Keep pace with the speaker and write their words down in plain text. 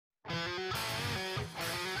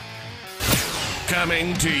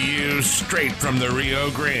Coming to you straight from the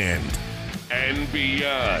Rio Grande and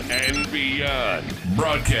beyond.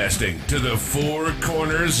 Broadcasting to the four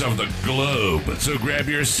corners of the globe. So grab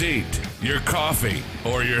your seat, your coffee,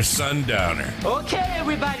 or your sundowner. Okay,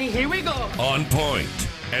 everybody, here we go. On point,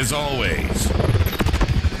 as always.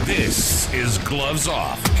 This is Gloves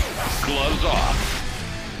Off. Gloves Off.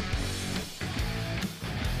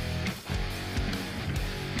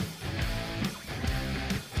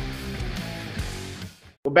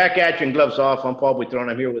 We're back at you in Gloves Off. I'm Paul Buitron.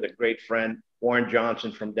 I'm here with a great friend, Warren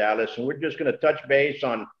Johnson from Dallas, and we're just going to touch base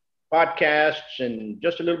on podcasts and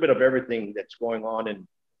just a little bit of everything that's going on in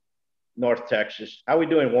North Texas. How are we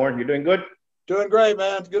doing, Warren? You doing good? Doing great,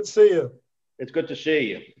 man. It's good to see you. It's good to see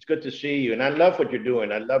you. It's good to see you, and I love what you're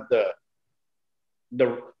doing. I love the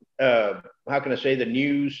how can I say, the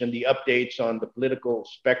news and the updates on the political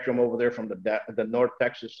spectrum over there from the North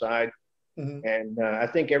Texas side. Mm-hmm. And I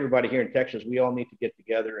think everybody here in Texas, we all need to get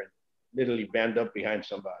together and literally band up behind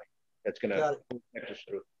somebody that's going to move Texas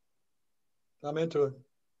through. I'm into it.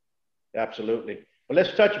 Absolutely. Well,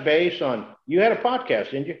 let's touch base on, you had a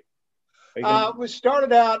podcast, didn't you? We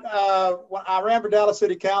started out, when I ran for Dallas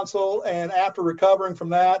City Council, and after recovering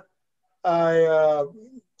from that, I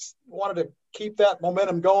wanted to keep that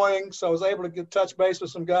momentum going. So I was able to touch base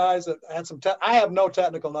with some guys that had I have no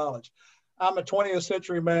technical knowledge. I'm a 20th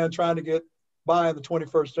century man trying to get by in the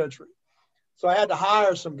 21st century. So I had to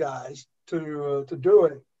hire some guys to do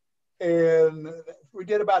it. And we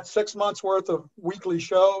did about 6 months worth of weekly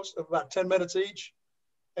shows of about 10 minutes each.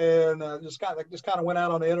 And just kind of went out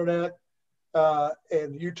on the internet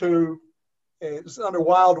and YouTube. It's under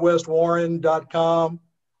wildwestwarren.com.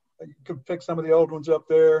 You could pick some of the old ones up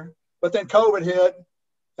there. But then COVID hit,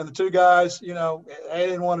 and the two guys, they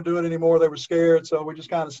didn't want to do it anymore. They were scared. So we just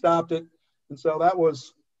kind of stopped it. And so that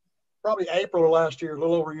was probably April of last year, a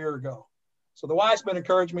little over a year ago. So the wife's been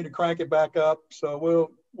encouraging me to crank it back up. So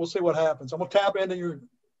we'll see what happens. I'm gonna tap into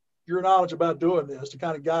your knowledge about doing this to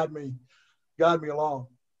kind of guide me along.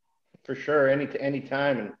 For sure, any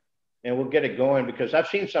time, and we'll get it going, because I've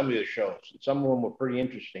seen some of the shows. Some of them were pretty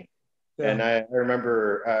interesting. Yeah. And I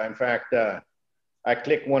remember, in fact, I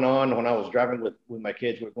clicked one on when I was driving with my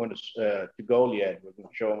kids. We were going to Goliad. We are going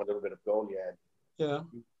to show them a little bit of Goliad. Yeah.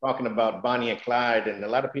 Talking about Bonnie and Clyde, and a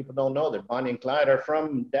lot of people don't know that Bonnie and Clyde are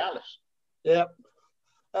from Dallas. Yeah.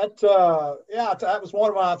 That was one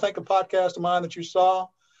of my, I think, a podcast of mine that you saw.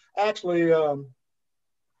 Actually, the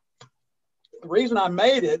reason I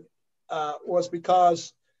made it was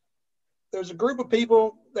because there's a group of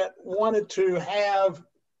people that wanted to have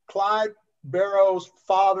Clyde Barrow's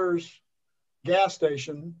father's gas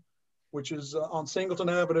station, which is on Singleton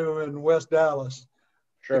Avenue in West Dallas,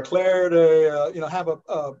 declared have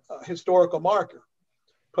a historical marker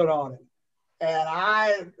put on it. And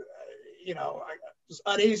I was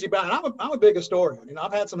uneasy about it. I'm a big historian.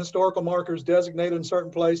 I've had some historical markers designated in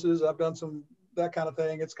certain places. I've done some, that kind of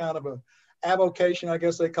thing. It's kind of a avocation, I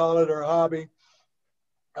guess they call it, or a hobby.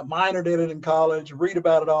 A minor did it in college, read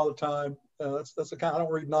about it all the time. That's the kind, I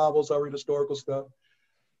don't read novels, I read historical stuff.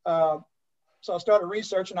 So I started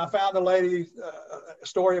researching. I found a lady, a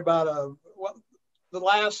story about the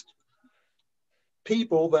last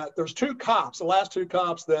people there's two cops. The last two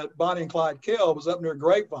cops that Bonnie and Clyde killed was up near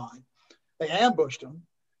Grapevine. They ambushed them.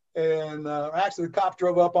 And actually the cops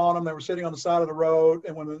drove up on them. They were sitting on the side of the road.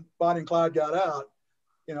 And when Bonnie and Clyde got out,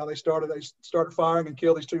 they started firing and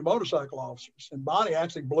killed these two motorcycle officers. And Bonnie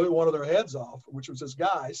actually blew one of their heads off, which was this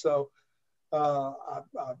guy. So I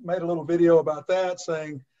made a little video about that,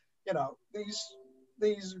 saying,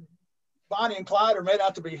 these Bonnie and Clyde are made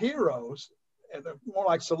out to be heroes, and they're more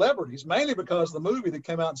like celebrities, mainly because of the movie that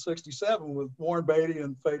came out in '67 with Warren Beatty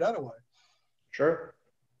and Faye Dunaway. Sure.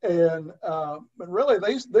 And but really,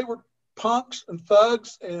 they were punks and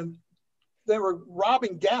thugs, and they were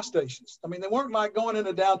robbing gas stations. I mean, they weren't like going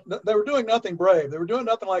into they were doing nothing brave. They were doing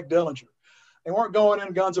nothing like Dillinger. They weren't going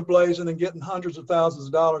in guns a-blazing and getting hundreds of thousands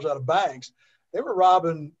of dollars out of banks. They were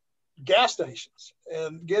robbing gas stations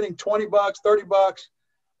and getting $20, $30.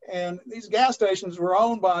 And these gas stations were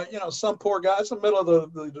owned by, some poor guys in the middle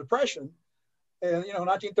of the Depression. And,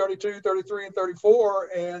 1932, 33, and 34.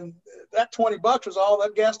 And that $20 was all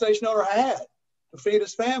that gas station owner had to feed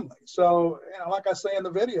his family. So, like I say in the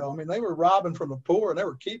video, they were robbing from the poor and they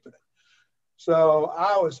were keeping it. So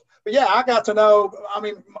I got to know,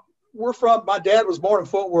 my dad was born in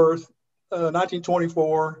Fort Worth,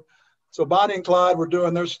 1924. So Bonnie and Clyde were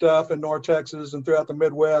doing their stuff in North Texas and throughout the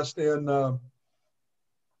Midwest. And,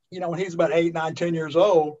 when he's about 8, 9, 10 years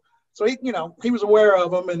old. So he was aware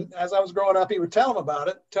of them. And as I was growing up, he would tell me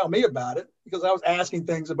about it, because I was asking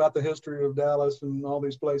things about the history of Dallas and all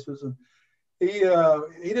these places. he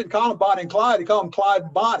didn't call him Bonnie and Clyde. He called him Clyde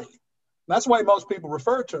and Bonnie. And that's the way most people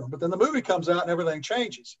refer to him. But then the movie comes out and everything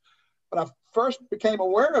changes. But I first became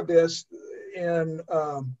aware of this in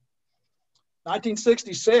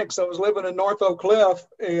 1966. I was living in North Oak Cliff,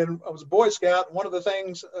 and I was a Boy Scout. And one of the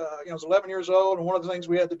things, I was 11 years old, and one of the things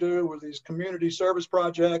we had to do was these community service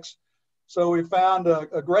projects. So we found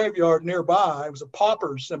a graveyard nearby. It was a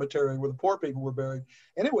pauper cemetery where the poor people were buried,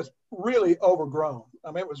 and it was really overgrown.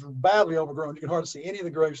 I mean, it was badly overgrown. You could hardly see any of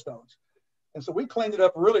the gravestones. And so we cleaned it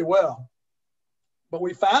up really well. But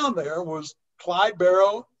we found there was Clyde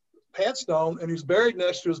Barrow headstone, and he's buried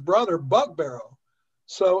next to his brother, Buck Barrow.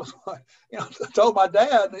 So, I told my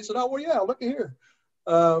dad, and he said, "Oh, well, yeah, look at here."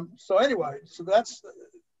 So anyway, so that's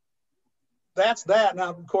that.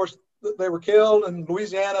 Now, of course, they were killed in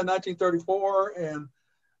Louisiana in 1934, and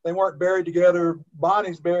they weren't buried together.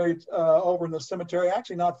 Bonnie's buried over in the cemetery,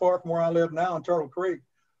 actually not far from where I live now in Turtle Creek,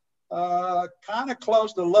 kind of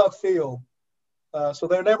close to Love Field. So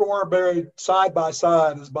they never were buried side by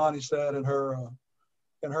side, as Bonnie said in her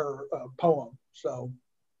poem. So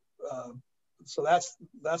that's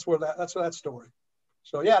that story.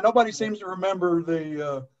 So yeah, nobody seems to remember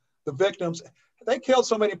the victims. They killed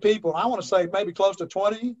so many people. I want to say maybe close to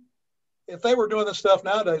 20. If they were doing this stuff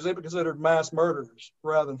nowadays, they'd be considered mass murderers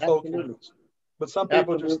rather than folklorists. But some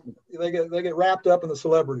people they get wrapped up in the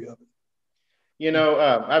celebrity of it.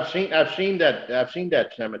 I've seen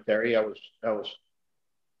that cemetery. I was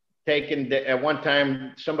taken at one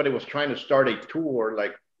time. Somebody was trying to start a tour,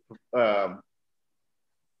 like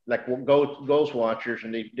Ghost Watchers,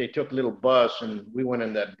 and they took a little bus, and we went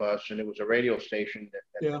in that bus, and it was a radio station that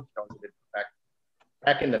started it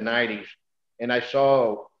back in the 90s, and I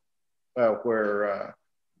saw where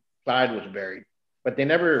Clyde was buried, but they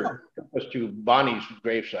never took us to Bonnie's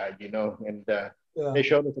graveside, and they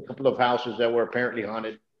showed us a couple of houses that were apparently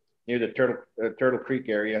haunted near the Turtle Creek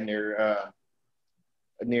area, near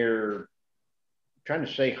trying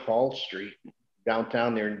to say Hall Street,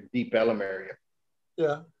 downtown there in Deep Ellum area.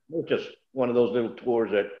 Yeah. It was just one of those little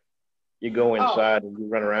tours that you go inside and you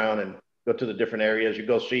run around and go to the different areas. You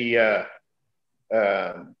go see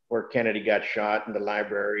where Kennedy got shot in the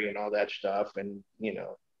library and all that stuff. And,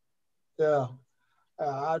 Yeah.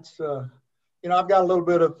 It's, I've got a little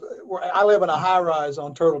bit of, I live in a high rise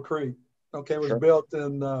on Turtle Creek. Okay. It was built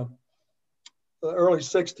in the early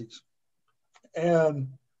 60s. And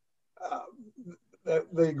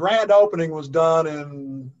the grand opening was done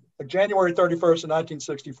in January 31st of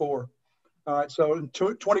 1964. All right, so in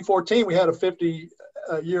 2014, we had a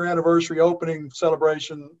 50-year anniversary opening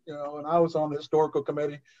celebration, and I was on the historical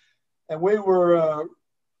committee, and we were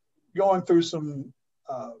going through some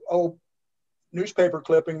old newspaper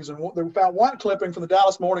clippings, and we found one clipping from the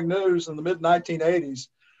Dallas Morning News in the mid-1980s,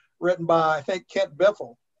 written by, I think, Kent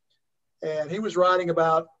Biffle, and he was writing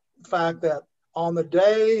about the fact that on the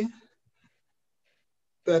day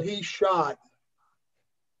that he shot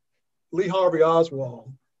Lee Harvey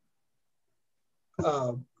Oswald,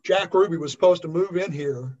 Jack Ruby was supposed to move in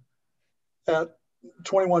here at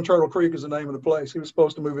 21 Turtle Creek is the name of the place. He was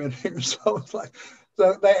supposed to move in here. So it's like,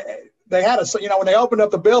 so they had when they opened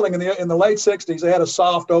up the building in the late 60s, they had a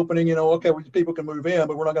soft opening, okay, people can move in,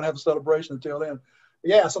 but we're not going to have a celebration until then.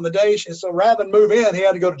 Yeah. So on the day, so rather than move in, he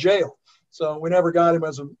had to go to jail. So we never got him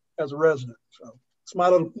as a resident. So it's my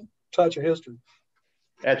little touch of history.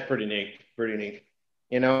 That's pretty neat. Pretty neat.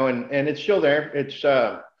 And it's still there. It's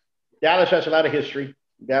Dallas has a lot of history.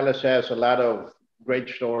 Dallas has a lot of great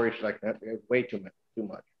stories like that. There's way too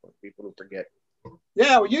much for people to forget.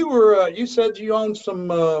 Yeah, well, you said you owned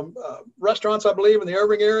some restaurants, I believe, in the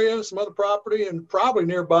Irving area, some other property, and probably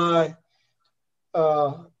nearby.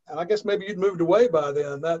 And I guess maybe you'd moved away by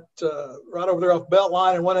then. That right over there off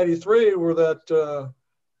Beltline and 183, where that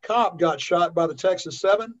cop got shot by the Texas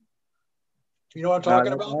 7. You know what I'm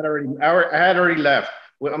talking about? I had already left.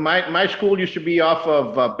 Well, my school used to be off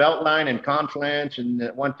of Beltline and Confluence, and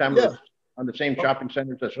at one time it was on the same shopping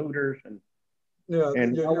centers as Hooters, and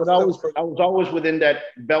I was always within that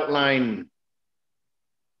Beltline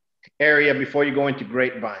area before you go into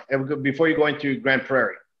Grapevine, before you go into Grand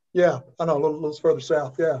Prairie. Yeah, I know, a little further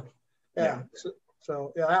south. Yeah.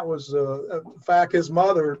 So that was in fact his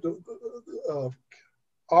mother,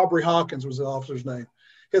 Aubrey Hawkins was the officer's name.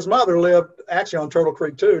 His mother lived actually on Turtle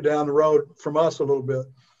Creek too, down the road from us a little bit.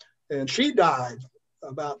 And she died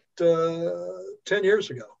about 10 years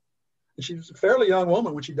ago. And she was a fairly young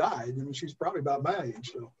woman when she died. I mean, she's probably about my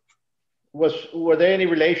age. So, were there any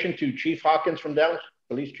relation to Chief Hawkins from Dallas,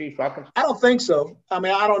 Police Chief Hawkins? I don't think so. I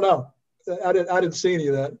mean, I don't know. I didn't see any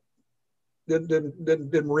of that.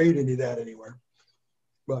 Didn't read any of that anywhere.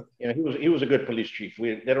 But he was a good police chief.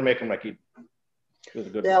 They don't make him like he It was a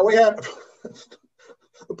good Yeah, one. we had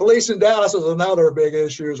the police in Dallas is another big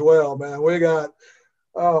issue as well, man. We got,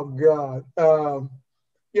 oh God.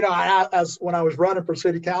 You know, when I was running for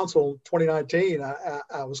city council in 2019,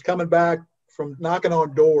 I was coming back from knocking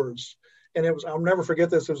on doors, and I'll never forget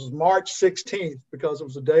this. It was March 16th because it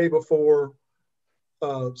was the day before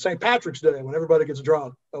St. Patrick's Day, when everybody gets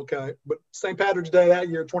drunk. Okay. But St. Patrick's Day that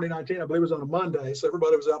year, 2019, I believe, was on a Monday. So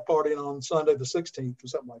everybody was out partying on Sunday the 16th or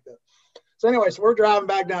something like that. So anyway, so we're driving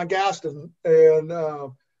back down Gaston, and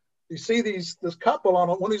you see this couple on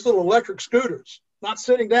one of these little electric scooters, not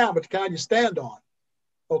sitting down, but the kind you stand on.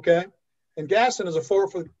 Okay. And Gaston is for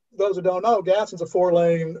those who don't know, Gaston's a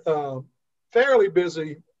 4-lane, fairly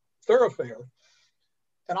busy thoroughfare.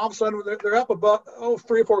 And all of a sudden they're up about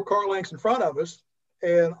 3 or 4 car lengths in front of us.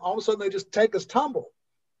 And all of a sudden they just take us tumble,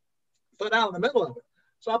 foot out in the middle of it.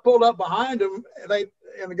 So I pulled up behind them,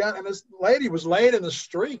 and this lady was laying in the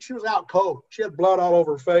street. She was out cold. She had blood all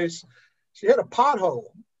over her face. She had a pothole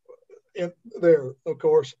in there, of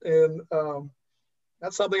course. And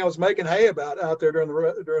that's something I was making hay about out there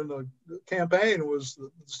during the campaign, was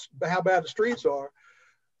how bad the streets are.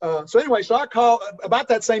 So anyway, so I called about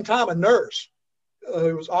that same time. A nurse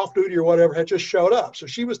who was off duty or whatever had just showed up. So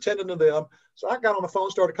she was tending to them. So I got on the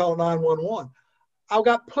phone, started calling 911. I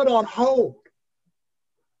got put on hold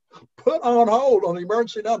on the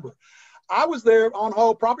emergency number. I was there on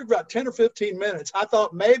hold probably for about 10 or 15 minutes. I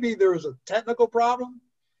thought maybe there was a technical problem.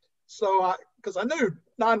 So because I knew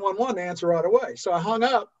 911 to answer right away. So I hung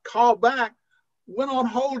up, called back, went on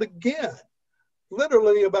hold again,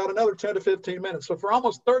 literally about another 10 to 15 minutes. So for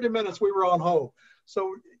almost 30 minutes, we were on hold.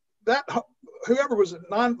 So that whoever was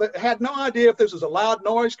had no idea if this was a loud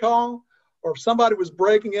noise call or if somebody was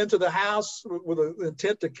breaking into the house with an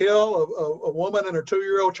intent to kill a woman and her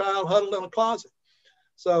 2-year-old child huddled in a closet.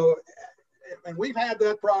 So, and we've had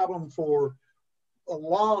that problem for a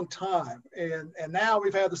long time. And now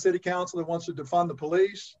we've had the city council that wants to defund the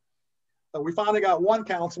police. We finally got one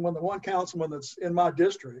councilman that's in my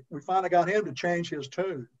district. We finally got him to change his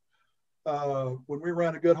tune. When we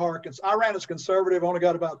ran a good heart, I ran as conservative, only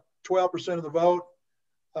got about 12% of the vote.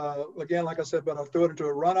 Again, like I said, but I threw it into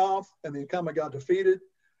a runoff, and the incumbent got defeated.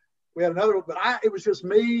 We had another, but it was just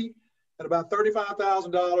me and about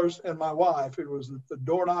 $35,000 and my wife, who was the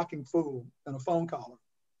door knocking fool and a phone caller.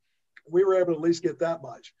 We were able to at least get that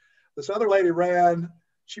much. This other lady ran.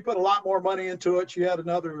 She put a lot more money into it. She had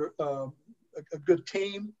another a good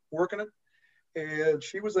team working it, and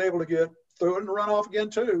she was able to get through it in the runoff again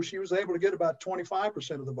too. She was able to get about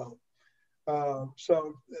 25% of the vote.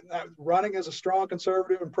 So running as a strong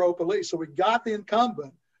conservative and pro-police. So we got the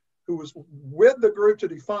incumbent who was with the group to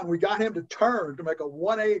defund. We got him to turn to make a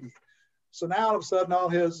 180. So now all of a sudden all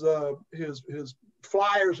his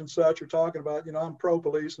flyers and such are talking about, I'm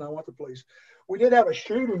pro-police and I want the police. We did have a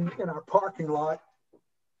shooting in our parking lot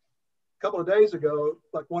a couple of days ago,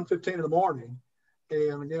 like 1:15 in the morning.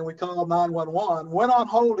 And again, we called 911, went on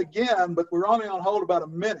hold again, but we were only on hold about a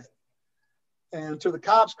minute. And to the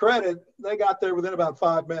cops' credit, they got there within about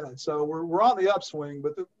 5 minutes. So we're on the upswing,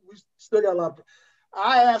 but we still got a lot.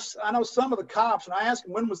 I know some of the cops, and I asked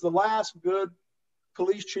them when was the last good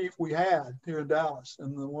police chief we had here in Dallas.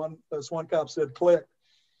 And this one cop said Click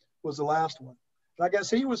was the last one. And I guess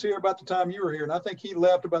he was here about the time you were here. And I think he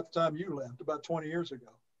left about the time you left, about 20 years ago.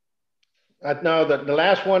 No, the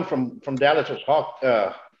last one from Dallas was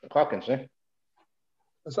Hawkins, eh?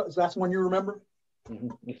 That's one you remember?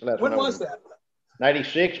 Mm-hmm. When was that?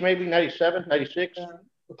 96, maybe 97, 96.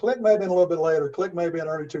 Click may have been a little bit later. Click may have been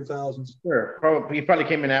early 2000s. Sure, he probably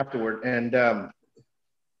came in afterward. And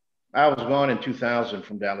I was gone in 2000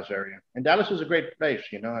 from Dallas area. And Dallas is a great place,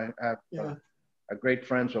 I have great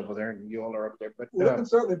friends over there, and you all are up there. But it can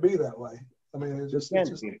certainly be that way. I mean, it's just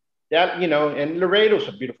that, and Laredo's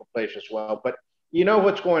a beautiful place as well. But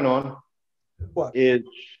what's going on? What is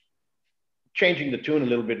changing the tune a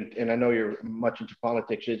little bit, and I know you're much into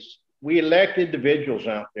politics. We elect individuals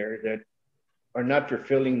out there that are not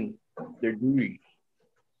fulfilling their duties,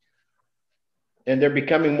 and they're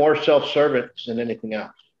becoming more self-serving than anything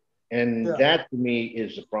else. And that to me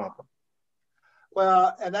is the problem.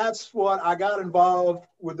 Well, and that's what I got involved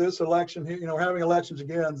with this election. Having elections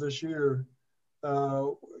again this year.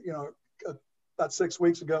 About 6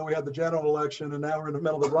 weeks ago, we had the general election, and now we're in the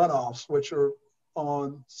middle of the runoffs, which are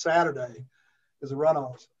on Saturday, is the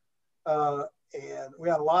runoffs. And we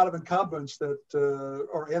had a lot of incumbents that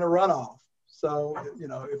are in a runoff. So,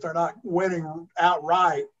 if they're not winning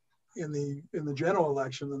outright in the general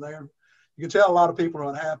election, then you can tell a lot of people are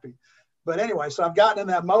unhappy. But anyway, so I've gotten in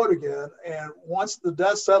that mode again. And once the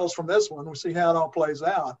dust settles from this one, we see how it all plays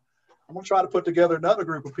out. I'm going to try to put together another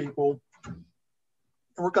group of people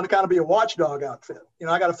and we're going to kind of be a watchdog outfit. You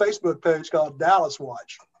know, I got a Facebook page called Dallas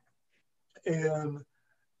Watch, and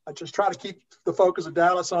I just try to keep the focus of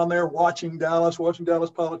Dallas on there, watching Dallas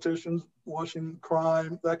politicians, watching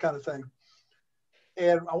crime, that kind of thing.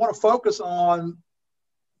 And I want to focus on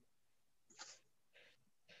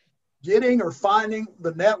getting or finding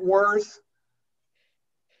the net worth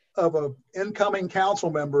of an incoming council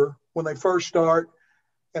member when they first start,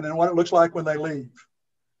 and then what it looks like when they leave.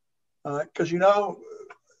 Because, you know,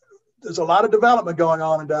 there's a lot of development going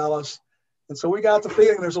on in Dallas. And so we got the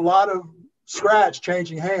feeling there's a lot of scratch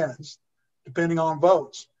changing hands depending on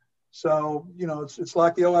votes. So, you know, it's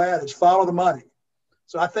like the old adage, follow the money.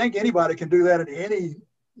 So I think anybody can do that in any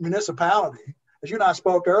municipality. As you and I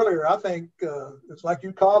spoke earlier, I think it's like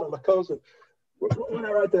you call it, La Cosa. When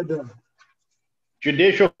I write that down?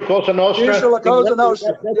 Judicial Cosa Nostra. Judicial Cosa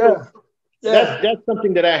Nostra. That's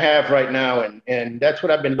something that I have right now, and that's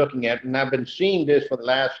what I've been looking at, and I've been seeing this for the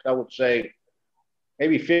last, I would say,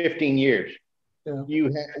 maybe 15 years. Yeah.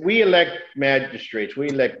 We elect magistrates, we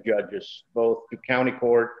elect judges, both to county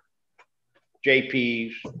court,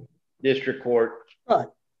 JPs, district court, right,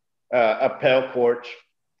 appellate courts,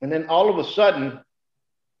 and then all of a sudden,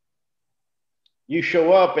 you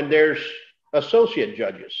show up and there's associate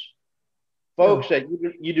judges, folks that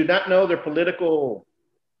you do not know their political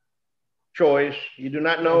choice, you do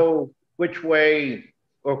not know which way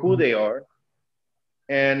or who they are,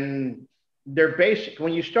 and they're basic.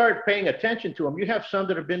 When you start paying attention to them, you have some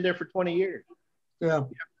that have been there for 20 years. Yeah. You have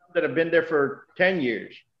some that have been there for 10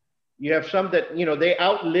 years. You have some that, you know, they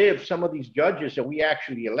outlive some of these judges that we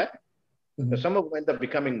actually elect. Mm-hmm. Some of them end up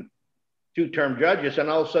becoming two-term judges, and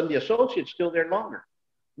all of a sudden the associate's still there longer.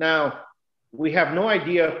 Now, we have no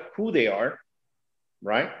idea who they are,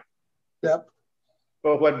 right? Yep.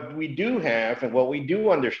 But what we do have and what we do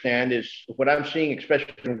understand is what I'm seeing,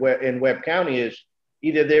 especially in Webb County, is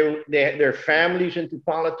either their families into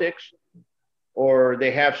politics, or they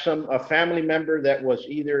have a family member that was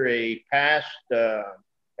either a past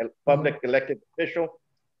public elected official,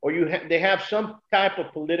 or they have some type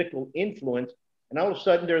of political influence, and all of a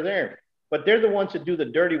sudden they're there. But they're the ones that do the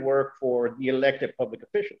dirty work for the elected public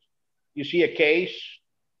officials. You see a case,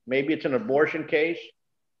 maybe it's an abortion case,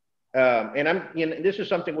 and this is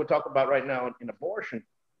something we'll talk about right now in abortion,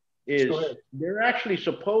 is they're actually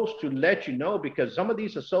supposed to let you know, because some of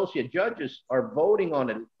these associate judges are voting on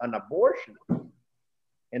an abortion,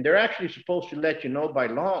 and they're actually supposed to let you know by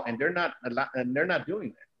law, and they're not doing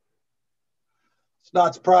that. It's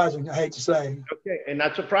not surprising, I hate to say. Okay, and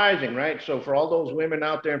not surprising, right? So for all those women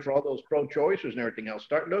out there and for all those pro-choicers and everything else,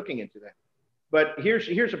 start looking into that. But here's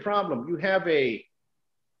the problem. You have a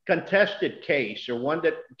contested case, or one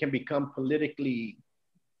that can become politically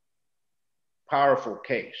powerful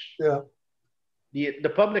case. Yeah.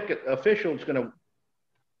 The public official is going to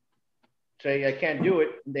say, I can't do it.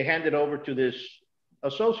 They hand it over to this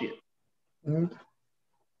associate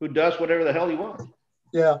who does whatever the hell he wants.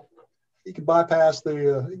 Yeah. He can bypass he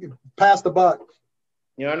can pass the buck.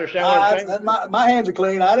 You understand what I'm saying? My hands are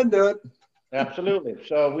clean. I didn't do it. Absolutely.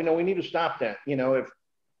 So we need to stop that. You know,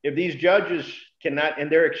 if these judges cannot,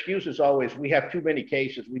 and their excuse is always, we have too many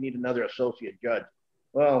cases, we need another associate judge.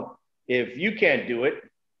 Well, if you can't do it,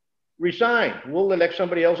 resign. We'll elect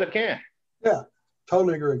somebody else that can. Yeah,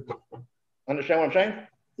 totally agree. Understand what I'm saying?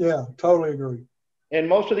 Yeah, totally agree. And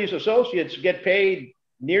most of these associates get paid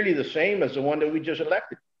nearly the same as the one that we just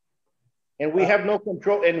elected. And we have no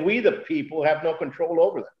control, and we, the people, have no control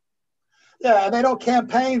over them. Yeah, and they don't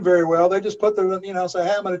campaign very well. They just put say,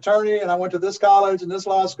 hey, I'm an attorney, and I went to this college and this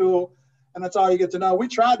law school, and that's all you get to know. We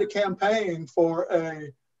tried to campaign for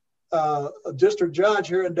a district judge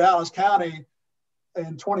here in Dallas County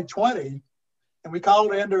in 2020, and we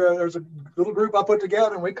called in. There's a little group I put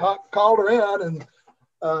together, and we called her in,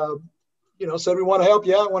 and said we want to help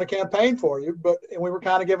you out, want to campaign for you, and we were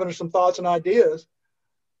kind of giving her some thoughts and ideas.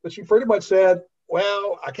 But she pretty much said,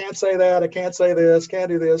 well, I can't say that. I can't say this. Can't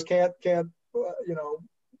do this. Can't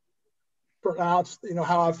pronounce,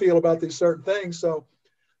 how I feel about these certain things. So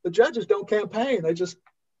the judges don't campaign. They just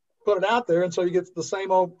put it out there. And so you get the same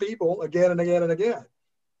old people again and again and again.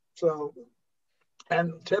 So,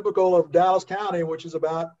 and typical of Dallas County, which is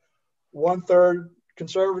about 1/3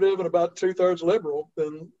 conservative and about 2/3 liberal,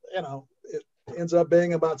 then, it ends up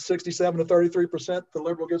being about 67 to 33% the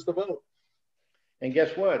liberal gets the vote. And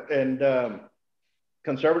guess what? And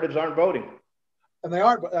conservatives aren't voting. And they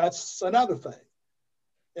aren't. That's another thing,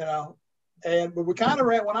 But we kind of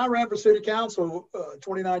ran, when I ran for city council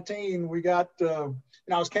 2019, we got, I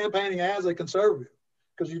was campaigning as a conservative,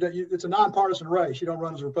 because it's a nonpartisan race. You don't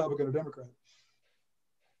run as a Republican or Democrat.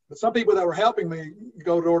 But some people that were helping me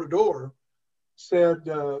go door to door said,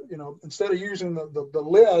 instead of using the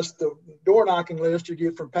list, the door knocking list you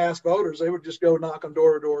get from past voters, they would just go knock on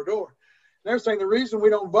door to door to door. And they're saying the reason we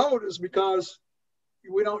don't vote is because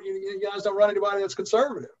you guys don't run anybody that's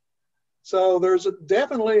conservative. So there's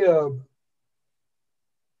definitely a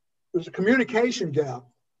communication gap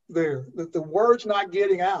there, that the word's not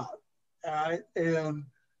getting out. All right. And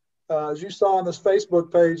as you saw on this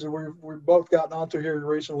Facebook page that we've both gotten onto here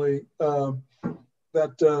recently,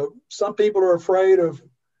 that some people are afraid of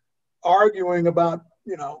arguing about,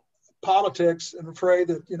 politics and afraid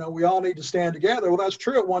that, we all need to stand together. Well, that's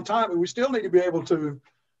true at one time, but we still need to be able to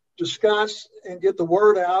discuss and get the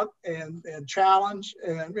word out and challenge.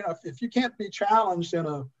 And, if you can't be challenged in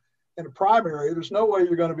a primary, there's no way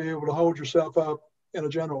you're going to be able to hold yourself up in a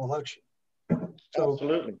general election. So,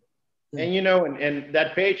 absolutely. Yeah. And, and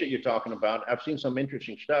that page that you're talking about, I've seen some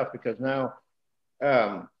interesting stuff, because now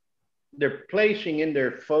they're placing in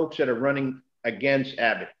there folks that are running against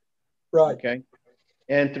Abbott. Right. Okay.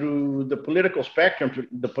 And through the political spectrum, through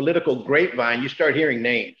the political grapevine, you start hearing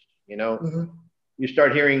names, Mm-hmm. You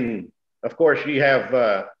start hearing, of course, you have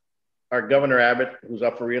our Governor Abbott, who's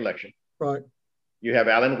up for re-election. Right. You have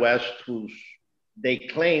Alan West, who's they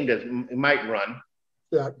claim that might run.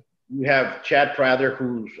 Yeah. You have Chad Prather,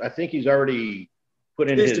 I think he's already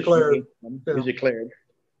put in his declared. Yeah. He's declared.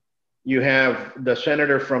 You have the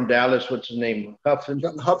senator from Dallas, what's his name? Huffines,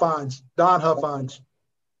 Don Huffines.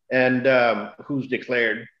 And who's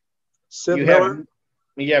declared. Sid Miller.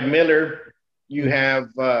 You have Miller. You have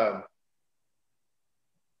I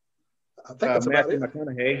think that's Matthew about it.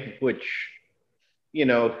 McConaughey, which,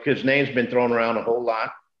 his name's been thrown around a whole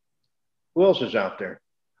lot. Who else is out there?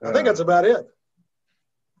 I think that's about it.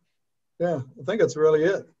 Yeah, I think that's really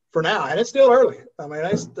it for now. And it's still early. I mean,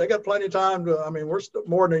 they got plenty of time we're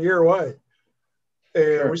more than a year away. And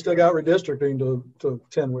Sure. We still got redistricting to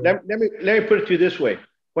 10 weeks. Let me put it to you this way.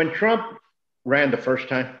 When Trump ran the first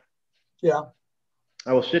time, yeah,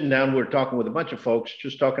 I was sitting down, we were talking with a bunch of folks,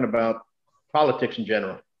 just talking about politics in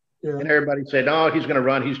general. yeah, And everybody said, "Oh, he's going to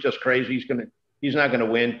run. He's just crazy. He's not going to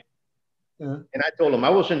win." yeah, And I told him I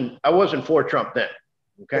wasn't for Trump then.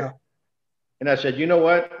 Okay. Yeah. And I said, you know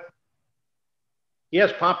what? He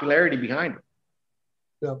has popularity behind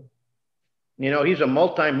him. yeah, He's a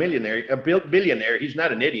multi-millionaire, a billionaire. He's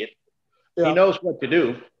not an idiot. yeah. He knows what to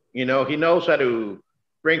do. He knows how to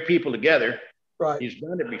bring people together. Right. He's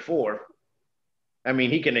done it before. I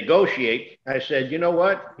mean, he can negotiate. I said, you know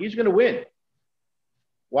what? He's going to win.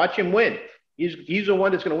 Watch him win. He's the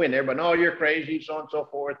one that's going to win. Everybody, oh, you're crazy, so on and so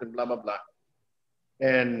forth, and blah, blah, blah.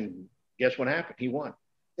 And guess what happened? He won.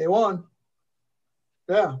 He won.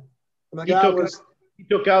 Yeah. And he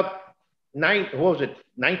took out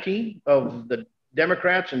 19 of the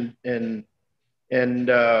Democrats and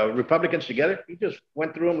Republicans together. He just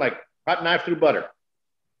went through them like hot knife through butter.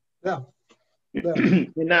 Yeah.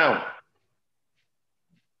 And now,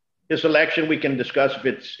 this election, we can discuss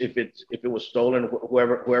if it was stolen,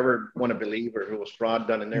 whoever want to believe, or if it was fraud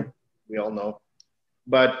done in there. We all know.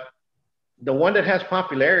 But the one that has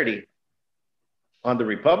popularity on the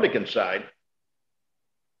Republican side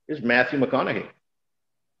is Matthew McConaughey.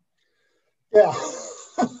 Yeah.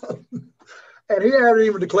 And he hasn't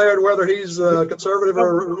even declared whether he's conservative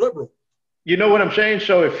or liberal. You know what I'm saying?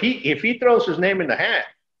 So if he throws his name in the hat,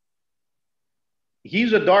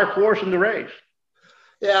 he's a dark horse in the race.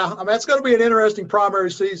 Yeah, it's going to be an interesting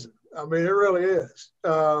primary season. It really is.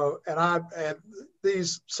 And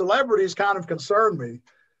these celebrities kind of concern me.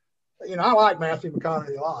 I like Matthew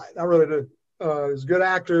McConaughey a lot. I really do. He's a good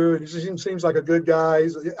actor. He seems like a good guy.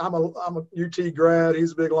 I'm a UT grad.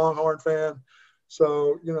 He's a big Longhorn fan.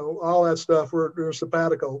 So, all that stuff, we're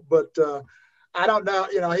sabbatical. But I don't know.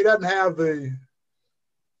 He doesn't have in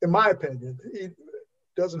my opinion, he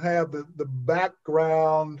doesn't have the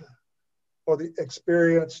background or the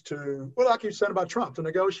experience to, well, like you said about Trump, to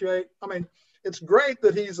negotiate. It's great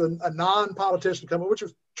that he's a non-politician coming, which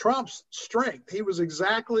is Trump's strength. He was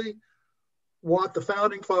exactly what the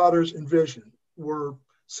founding fathers envisioned, were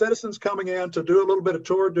citizens coming in to do a little bit of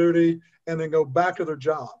tour duty and then go back to their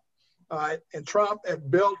job. And Trump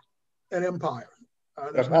had built an empire.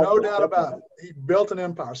 There's no doubt about it. He built an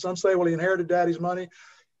empire. Some say, well, he inherited daddy's money.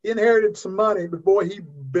 He inherited some money, but boy, he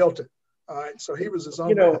built it. All right, so he was his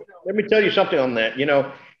own. Let me tell you something on that.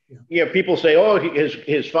 People say, oh,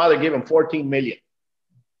 his father gave him 14 million,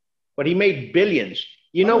 but he made billions.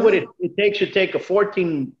 You know what it takes to take a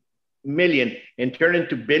 14 million and turn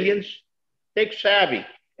into billions? Take savvy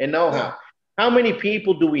and know-how. Yeah. How many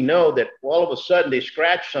people do we know that all of a sudden they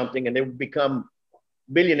scratch something and they become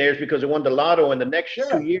billionaires because they won the lotto, and the next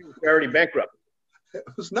 2 years they're already bankrupt? It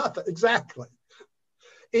was nothing. Exactly.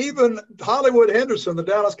 even Hollywood Henderson, the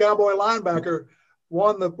Dallas Cowboy linebacker,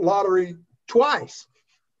 won the lottery twice,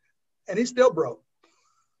 and he's still broke.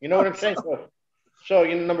 You know what I'm saying? So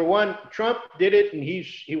number one, Trump did it, and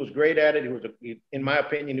he was great at it. In my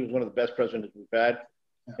opinion, he was one of the best presidents we've had.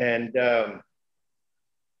 And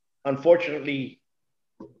unfortunately,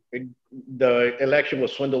 the election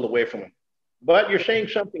was swindled away from him. But you're saying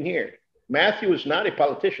something here. Matthew is not a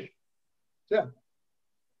politician. Yeah.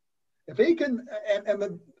 If he can,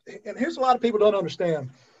 and here's a lot of people don't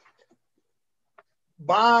understand.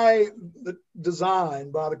 By the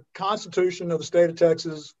design, by the Constitution of the state of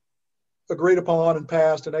Texas, agreed upon and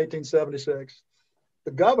passed in 1876,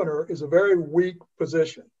 the governor is a very weak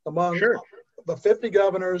position. Among the 50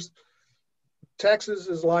 governors, Texas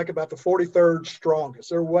is like about the 43rd strongest.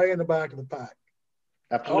 They're way in the back of the pack.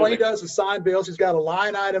 Absolutely. All he does is sign bills. He's got a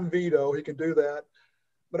line item veto. He can do that.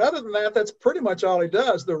 But other than that, that's pretty much all he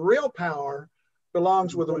does. The real power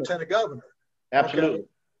belongs with the lieutenant governor. Absolutely. Okay?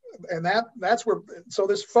 And that's where, so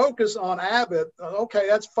this focus on Abbott, okay,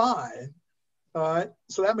 that's fine. All right.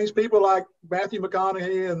 So that means people like Matthew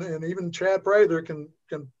McConaughey and even Chad Prather can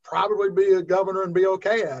probably be a governor and be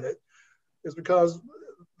okay at it, is because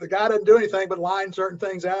the guy doesn't do anything but line certain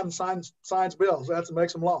things out and signs bills. That's what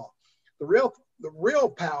makes him law. The real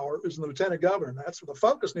power is in the lieutenant governor. That's what the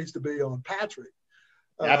focus needs to be on, Patrick.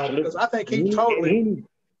 Absolutely. Because I think he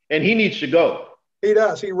needs to go. He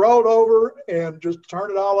does. He rolled over and just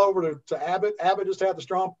turned it all over to Abbott. Abbott just had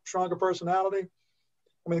the stronger personality.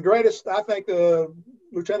 I mean, the greatest, I think,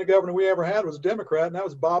 lieutenant governor we ever had was a Democrat, and that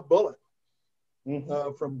was Bob Bullitt.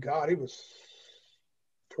 From God, he was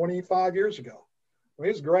 25 years ago. I mean,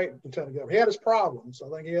 he was great lieutenant governor. He had his problems. I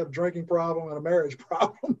think he had a drinking problem and a marriage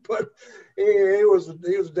problem, but he was a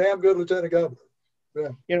damn good lieutenant governor. Yeah.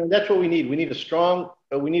 You know, that's what we need. We need a strong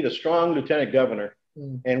lieutenant governor,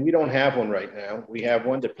 and we don't have one right now. We have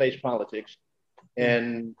one that plays politics,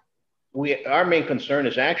 and our main concern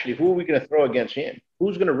is actually who are we going to throw against him?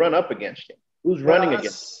 Who's going to run up against him? Who's running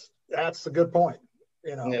against him? That's a good point.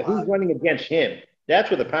 You know, who's running against him? That's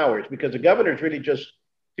where the power is, because the governor is really just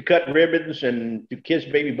to cut ribbons and to kiss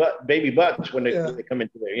baby butts when they come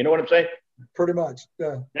into there. You know what I'm saying? Pretty much.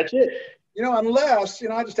 Yeah. That's it. You know, unless,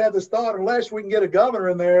 I just had this thought, unless we can get a governor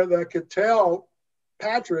in there that could tell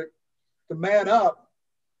Patrick to man up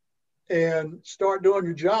and start doing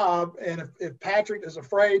your job. And if Patrick is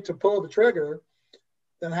afraid to pull the trigger,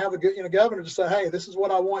 then have a governor to say, hey, this is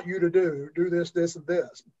what I want you to do. Do this, this, and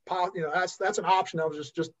this. That's an option that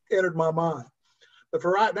was just entered my mind. But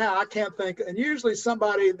for right now, I can't think. And usually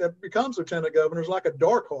somebody that becomes lieutenant governor is like a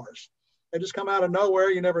dark horse. They just come out of nowhere.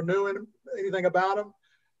 You never knew anything about them.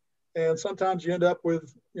 And sometimes you end up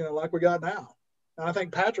with, like we got now. And I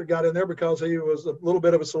think Patrick got in there because he was a little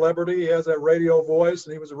bit of a celebrity. He has that radio voice,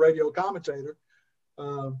 and he was a radio commentator.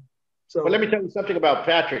 Well, let me tell you something about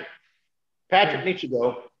Patrick. Patrick needs to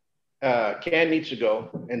go. Ken needs to go,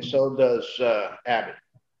 and so does Abbott.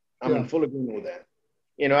 I'm in full agreement with that.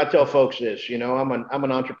 I tell folks this. I'm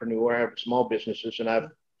an entrepreneur. I have small businesses, and I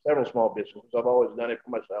have several small businesses. I've always done it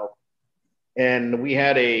for myself. And we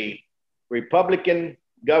had a Republican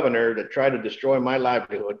governor that tried to destroy my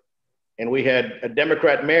livelihood, and we had a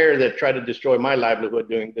Democrat mayor that tried to destroy my livelihood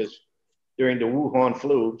during the Wuhan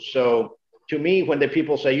flu. So to me, when the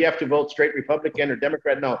people say you have to vote straight Republican or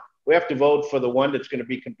Democrat, no, we have to vote for the one that's going to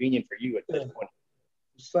be convenient for you at this point.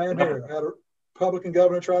 Same here. I had a Republican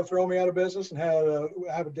governor try to throw me out of business, and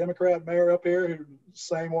have a Democrat mayor up here who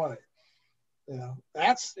same way.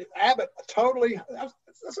 That's Abbott totally.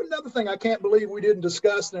 That's another thing I can't believe we didn't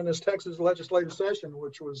discuss in this Texas legislative session,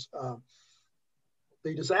 which was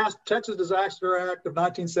the Texas Disaster Act of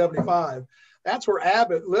 1975. That's where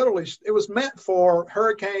Abbott literally, it was meant for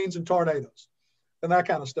hurricanes and tornadoes and that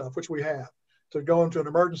kind of stuff, which we have, to go into an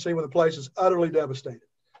emergency when the place is utterly devastated.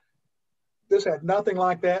 This had nothing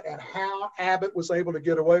like that, and how Abbott was able to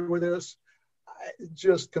get away with this, it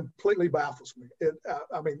just completely baffles me.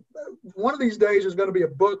 One of these days there's going to be a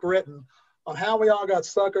book written on how we all got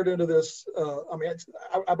suckered into this.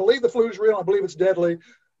 I believe the flu is real. I believe it's deadly,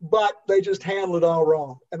 but they just handled it all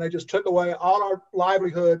wrong. And they just took away all our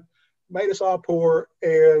livelihood, made us all poor,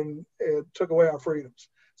 and took away our freedoms.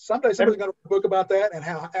 Someday somebody's going to write a book about that, and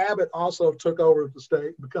how Abbott also took over the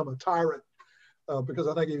state and become a tyrant, because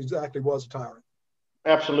I think he exactly was a tyrant.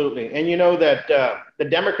 Absolutely. And you know that the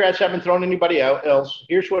Democrats haven't thrown anybody else.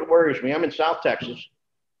 Here's what worries me. I'm in South Texas.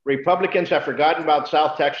 Republicans have forgotten about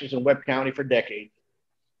South Texas and Webb County for decades.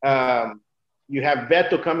 You have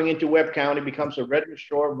Beto coming into Webb County, becomes a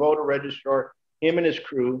voter registrar, him and his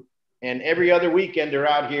crew. And every other weekend they're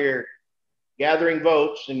out here gathering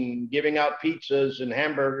votes and giving out pizzas and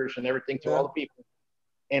hamburgers and everything to all the people.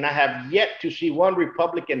 And I have yet to see one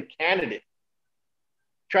Republican candidate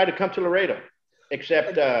try to come to Laredo,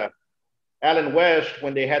 except Alan West,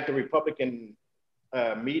 when they had the Republican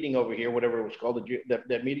meeting over here, whatever it was called,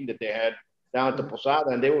 that meeting that they had down at the Posada,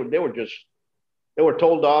 and they were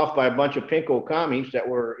told off by a bunch of pinko commies that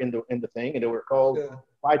were in the thing, and they were called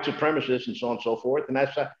white supremacists and so on and so forth. And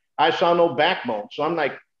I saw no backbone. So I'm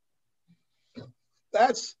like,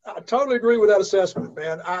 I totally agree with that assessment,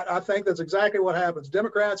 man. I think that's exactly what happens.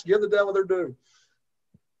 Democrats give the devil their due.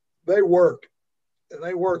 They work, and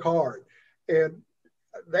they work hard, and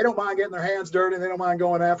they don't mind getting their hands dirty. They don't mind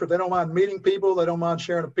going after it. They don't mind meeting people. They don't mind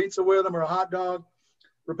sharing a pizza with them or a hot dog.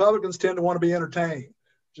 Republicans tend to want to be entertained.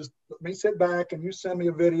 Just let me sit back and you send me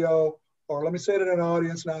a video, or let me sit in an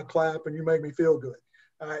audience and I'll clap and you make me feel good.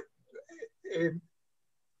 All right.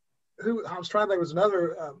 I was trying to think, there was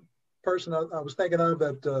another person I was thinking of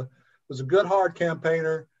that was a good hard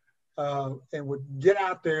campaigner and would get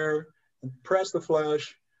out there and press the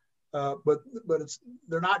flesh. But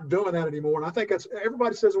they're not doing that anymore. And I think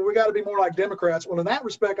everybody says, well, we got to be more like Democrats. Well, in that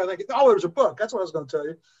respect, I think, there's a book. That's what I was going to tell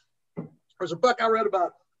you. There's a book I read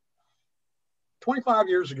about 25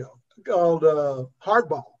 years ago called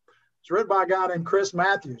Hardball. It's written by a guy named Chris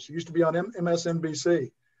Matthews. He used to be on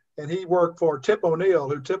MSNBC. And he worked for Tip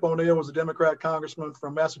O'Neill, Tip O'Neill was a Democrat congressman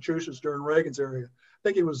from Massachusetts during Reagan's area. I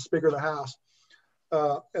think he was Speaker of the House.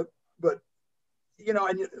 But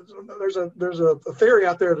and there's a theory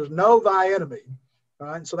out there, there's know thy enemy. All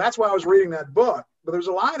right. And so that's why I was reading that book. But there's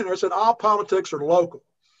a line in there that said all politics are local,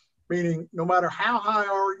 meaning no matter how high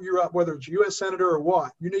you're up, whether it's U.S. Senator or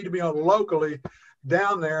what, you need to be on locally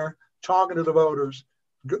down there talking to the voters,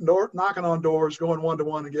 knocking on doors, going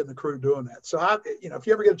one-to-one and getting the crew doing that. So, if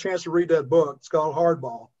you ever get a chance to read that book, it's called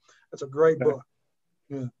Hardball. That's a great book.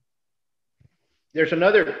 Yeah. There's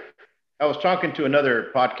I was talking to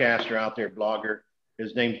another podcaster out there, blogger.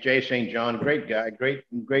 His name's Jay St. John. Great guy, great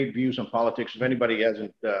views on politics. If anybody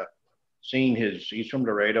hasn't seen he's from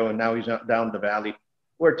Laredo, and now he's down the valley.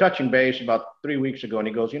 We're touching base about 3 weeks ago, and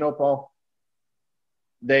he goes, Paul,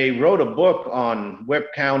 they wrote a book on Webb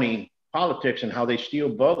County politics and how they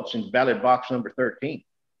steal votes in ballot box number 13.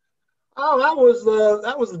 Oh, that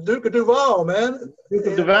was the Duke of Duval, man. Duke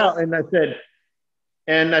of Duval.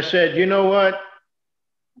 And I said, you know what?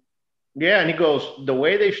 Yeah. And he goes, the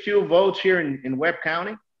way they steal votes here in Webb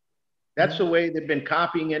County, that's the way they've been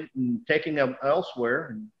copying it and taking them elsewhere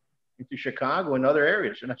and into Chicago and other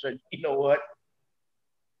areas. And I said, you know what?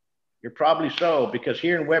 You're probably so, because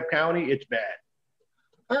here in Webb County, it's bad.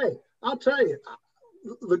 Hey, I'll tell you,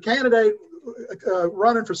 the candidate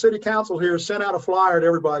running for city council here sent out a flyer to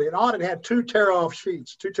everybody, and on it had two tear-off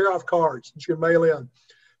cards that you can mail in.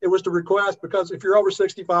 It was to request, because if you're over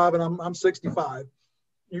 65, and I'm 65,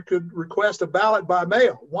 you could request a ballot by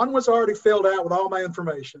mail. One was already filled out with all my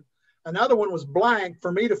information. Another one was blank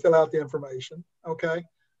for me to fill out the information. Okay.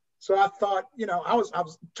 So I thought, I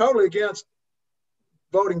was totally against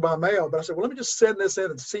voting by mail, but I said, well, let me just send this in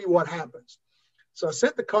and see what happens. So I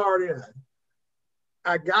sent the card in.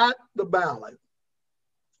 I got the ballot.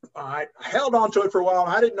 I held on to it for a while.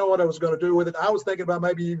 I didn't know what I was going to do with it. I was thinking about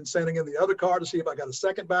maybe even sending in the other card to see if I got a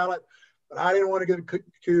second ballot, but I didn't want to get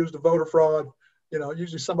accused of voter fraud.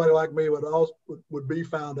 Usually somebody like me would be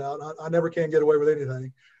found out. I never can get away with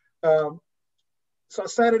anything. So I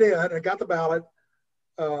sent it in. I got the ballot.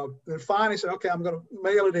 And finally said, okay, I'm going to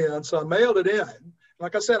mail it in. So I mailed it in.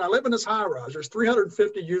 Like I said, I live in this high rise. There's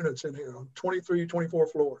 350 units in here on 23, 24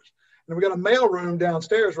 floors. And we got a mail room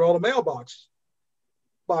downstairs where all the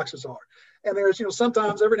mailboxes are. And there's,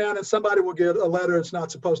 sometimes every now and then somebody will get a letter that's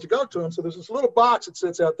not supposed to go to them. So there's this little box that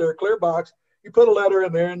sits out there, a clear box. You put a letter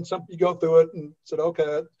in there and you go through it and said, okay,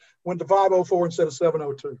 it went to 504 instead of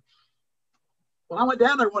 702. Well, I went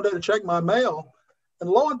down there one day to check my mail, and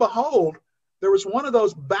lo and behold, there was one of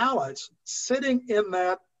those ballots sitting in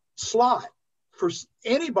that slot. For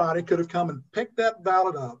anybody could have come and picked that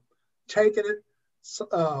ballot up, taken it,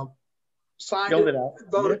 signed it,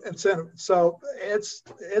 voted, and sent it. So it's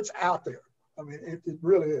out there. I mean, it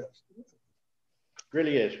really is.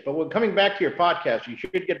 Really is. But when coming back to your podcast, you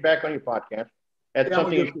should get back on your podcast. That's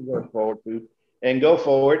something you should look forward to, and go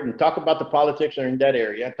forward and talk about the politics that are in that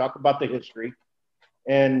area, talk about the history,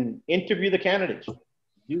 and interview the candidates.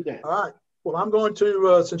 Do that. All right. Well, I'm going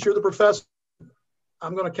to, since you're the professor,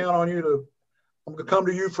 I'm going to count on you I'm going to come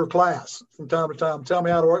to you for class from time to time. Tell me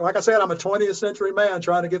how to work. Like I said, I'm a 20th century man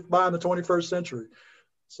trying to get by in the 21st century.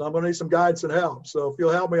 So I'm going to need some guidance and help. So if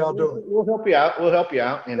you'll help me, I'll do it. We'll help you out. We'll help you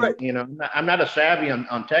out. And, right. I'm not a savvy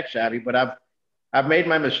on tech savvy, but I've made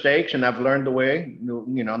my mistakes and I've learned the way,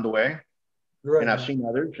 on the way. Right. And I've seen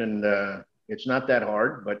others. And It's not that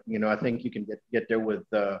hard, but I think you can get there with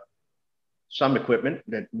some equipment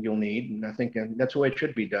that you'll need, and I think that's the way it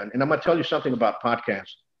should be done. And I'm gonna tell you something about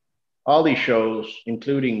podcasts. All these shows,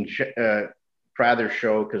 including Prather's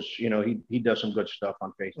show, because he does some good stuff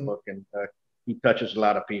on Facebook, and he touches a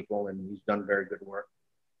lot of people, and he's done very good work.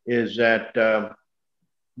 Is that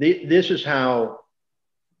this is how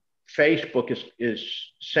Facebook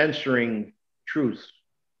is censoring truth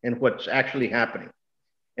and what's actually happening.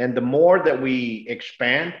 And the more that we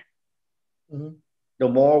expand, the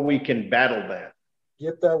more we can battle that.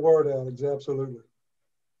 Get that word out. Absolutely.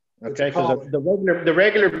 Okay, because the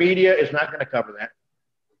regular media is not going to cover that.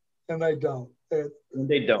 And they don't.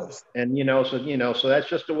 They don't. And so that's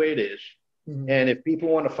just the way it is. And if people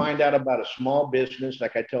want to find out about a small business,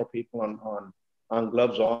 like I tell people on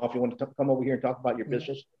Gloves Off, you want to come over here and talk about your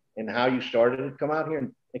business and how you started it, come out here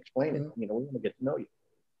and explain it. We want to get to know you.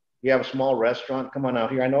 You have a small restaurant, come on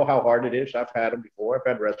out here. I know how hard it is. I've had them before. I've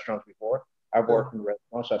had restaurants before. I've worked in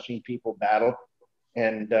restaurants. I've seen people battle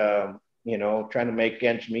and, trying to make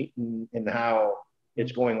ends meet and how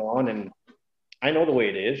it's going on. And I know the way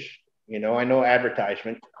it is. I know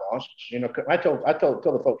advertisement costs. I tell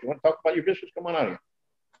the folks, you want to talk about your business? Come on out here.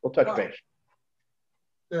 We'll touch base.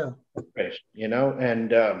 Yeah. Touch base,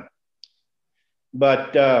 and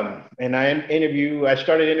and I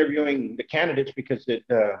started interviewing the candidates because it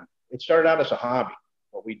started out as a hobby,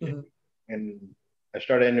 what we did. And I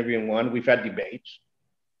started interviewing one. We've had debates,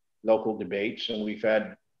 local debates, and we've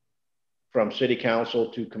had from city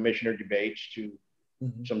council to commissioner debates to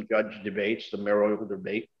some judge debates, the mayoral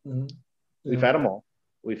debate. We've had them all.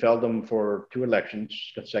 We've held them for 2 elections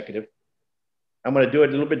consecutive. I'm going to do it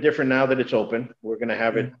a little bit different now that it's open. We're going to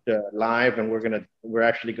have it live, and we're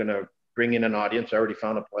actually going to bring in an audience. I already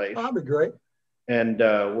found a place. That'd be great. And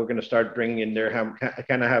we're going to start bringing in there.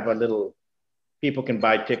 Kind of have a little, people can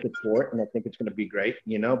buy tickets for it, and I think it's going to be great,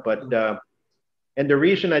 But and the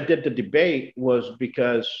reason I did the debate was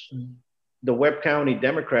because the Webb County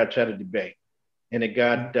Democrats had a debate, and it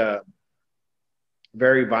got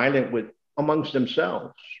very violent amongst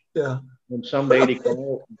themselves. Yeah. And some lady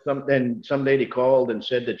called and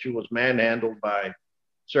said that she was manhandled by a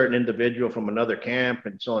certain individual from another camp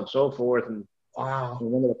and so on and so forth. And wow. And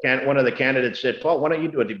one of the candidates said, "Paul, why don't you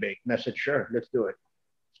do a debate?" And I said, "Sure, let's do it.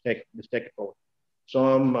 Let's take it forward." So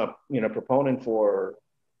I'm a proponent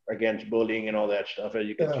against bullying and all that stuff, as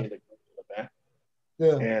you can see the back.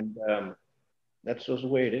 Yeah. And that's just the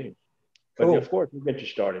way it is. Cool. But of course, we'll get you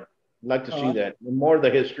started. I'd like to see that. And more of the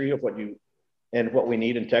history of what we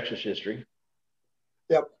need in Texas history.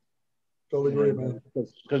 Yep. Totally agree, man.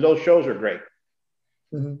 Because those shows are great.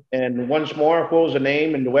 And once more, what was the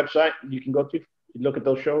name and the website you can go to? Look at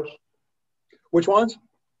those shows. Which ones?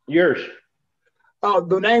 Yours. Oh,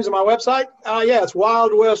 the names of my website? Yeah, it's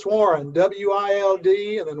Wild West Warren, WILD,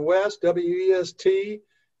 and then West, WEST,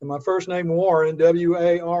 and my first name Warren,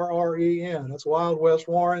 WARREN. That's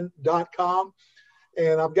wildwestwarren.com.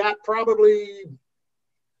 And I've got probably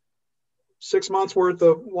 6 months worth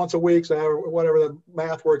of once a week, so whatever the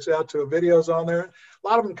math works out to, videos on there. A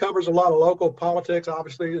lot of them covers a lot of local politics,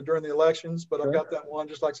 obviously, during the elections, but I've got that one,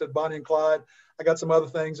 just like I said, Bonnie and Clyde. I got some other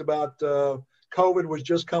things about COVID was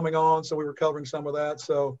just coming on, so we were covering some of that.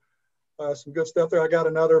 So some good stuff there. I got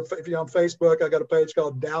another, if you're on Facebook, I got a page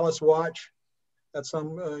called Dallas Watch. That's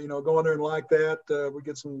some, go in there and like that. We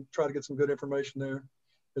try to get some good information there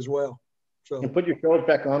as well. So and put your shows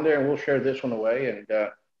back on there, and we'll share this one away. And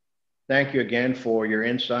thank you again for your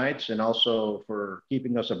insights, and also for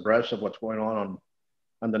keeping us abreast of what's going on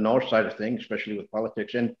the north side of things, especially with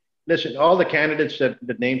politics. And listen, all the candidates that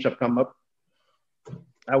the names have come up,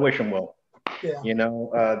 I wish them well. Yeah.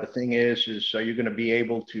 The thing is are you going to be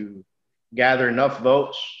able to gather enough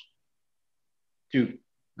votes to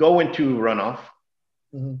go into runoff,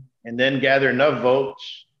 and then gather enough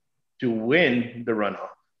votes to win the runoff?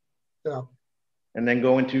 Yeah. And then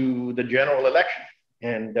go into the general election.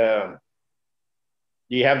 And do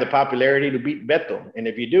you have the popularity to beat Beto? And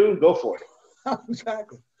if you do, go for it.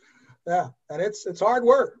 Exactly. Yeah. And it's hard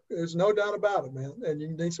work. There's no doubt about it, man. And you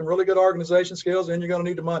need some really good organization skills, and you're going to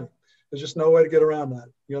need the money. There's just no way to get around that.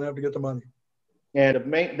 You're going to have to get the money. And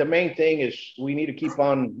the main thing is we need to keep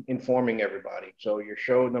on informing everybody. So your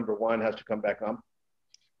show number 1 has to come back on.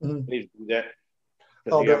 Please do that.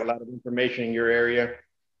 Because you have a lot of information in your area.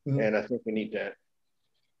 And I think we need that.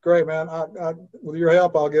 Great, man. With your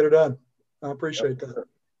help, I'll get it done. I appreciate that.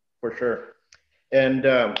 For sure. And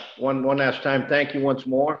one last time, thank you once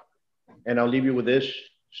more. And I'll leave you with this.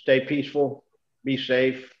 Stay peaceful. Be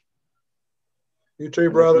safe. You too,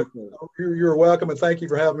 brother. You're welcome, and thank you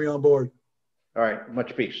for having me on board. All right.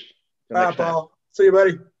 Much peace. All right, Paul. See you,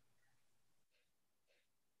 buddy.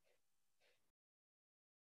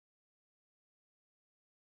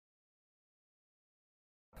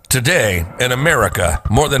 Today, in America,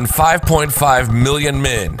 more than 5.5 million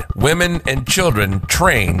men, women, and children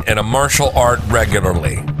train in a martial art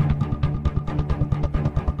regularly.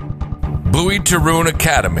 Buitron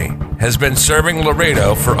Academy has been serving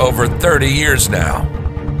Laredo for over 30 years now.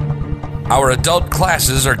 Our adult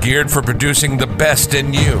classes are geared for producing the best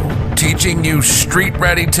in you, teaching you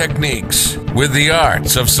street-ready techniques. With the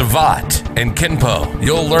arts of Savate and Kinpo,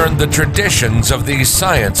 you'll learn the traditions of these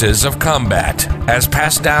sciences of combat, as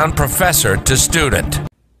passed down professor to student.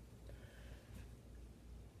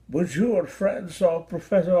 Bonjour, friends of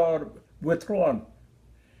Professeur Buitrón.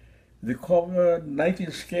 The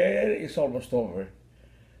COVID-19 scare is almost over.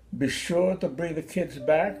 Be sure to bring the kids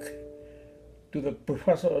back to the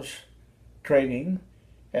professor's training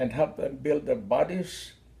and help them build their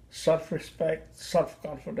bodies, self-respect,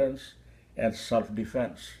 self-confidence, and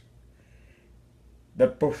self-defense. The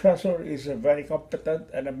professor is a very competent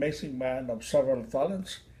and amazing man of several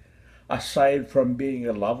talents, aside from being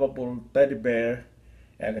a lovable teddy bear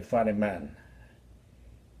and a funny man.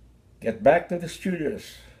 Get back to the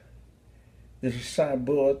studios. This is Sam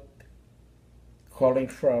Booth calling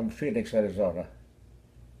from Phoenix, Arizona.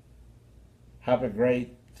 Have a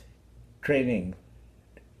great training.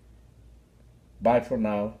 Bye for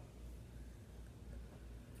now.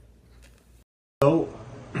 Hello,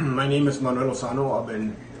 my name is Manuel Lozano. I've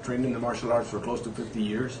been trained in the martial arts for close to 50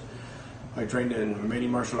 years. I trained in many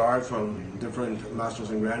martial arts from different masters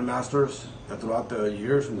and grandmasters throughout the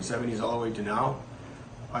years, from the 70s all the way to now.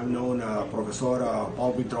 I've known Professor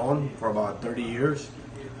Buitrón for about 30 years.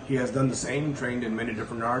 He has done the same, trained in many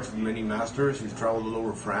different arts with many masters. He's traveled all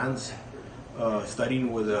over France,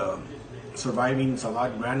 studying with surviving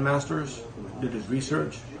Savate grandmasters, did his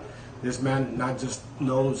research. This man not just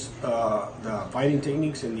knows the fighting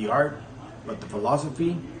techniques and the art, but the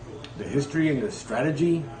philosophy, the history and the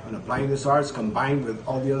strategy, and applying this arts combined with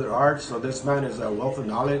all the other arts. So this man is a wealth of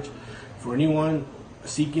knowledge for anyone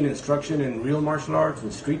seeking instruction in real martial arts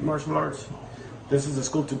and street martial arts. This is the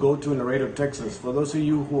school to go to in Laredo, Texas. For those of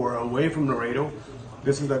you who are away from Laredo,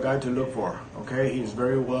 this is the guy to look for, okay? He's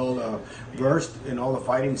very well versed in all the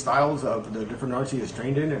fighting styles of the different arts he is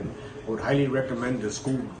trained in, and I would highly recommend the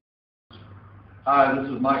school. Hi, this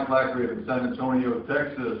is Mike Lackery from San Antonio,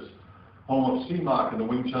 Texas, home of CMOC and the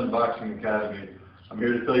Wing Chun Boxing Academy. I'm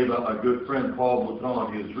here to tell you about my good friend Paul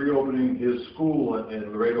Buitrón. He is reopening his school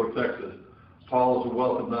in Laredo, Texas. Paul is a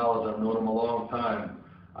wealth of knowledge. I've known him a long time.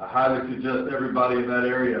 I highly suggest everybody in that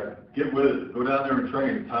area get with it. Go down there and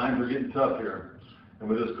train. Times are getting tough here. And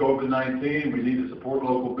with this COVID-19, we need to support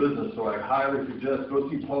local business. So I highly suggest go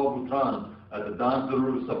see Paul Buitrón at the Don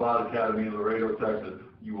Zerou Savate Academy in Laredo, Texas.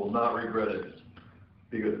 You will not regret it.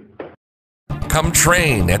 Be good. Come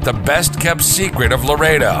train at the best-kept secret of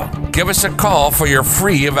Laredo. Give us a call for your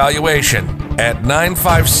free evaluation at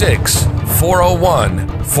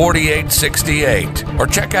 956-401-4868 or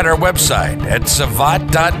check out our website at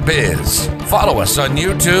savate.biz. Follow us on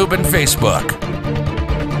YouTube and Facebook.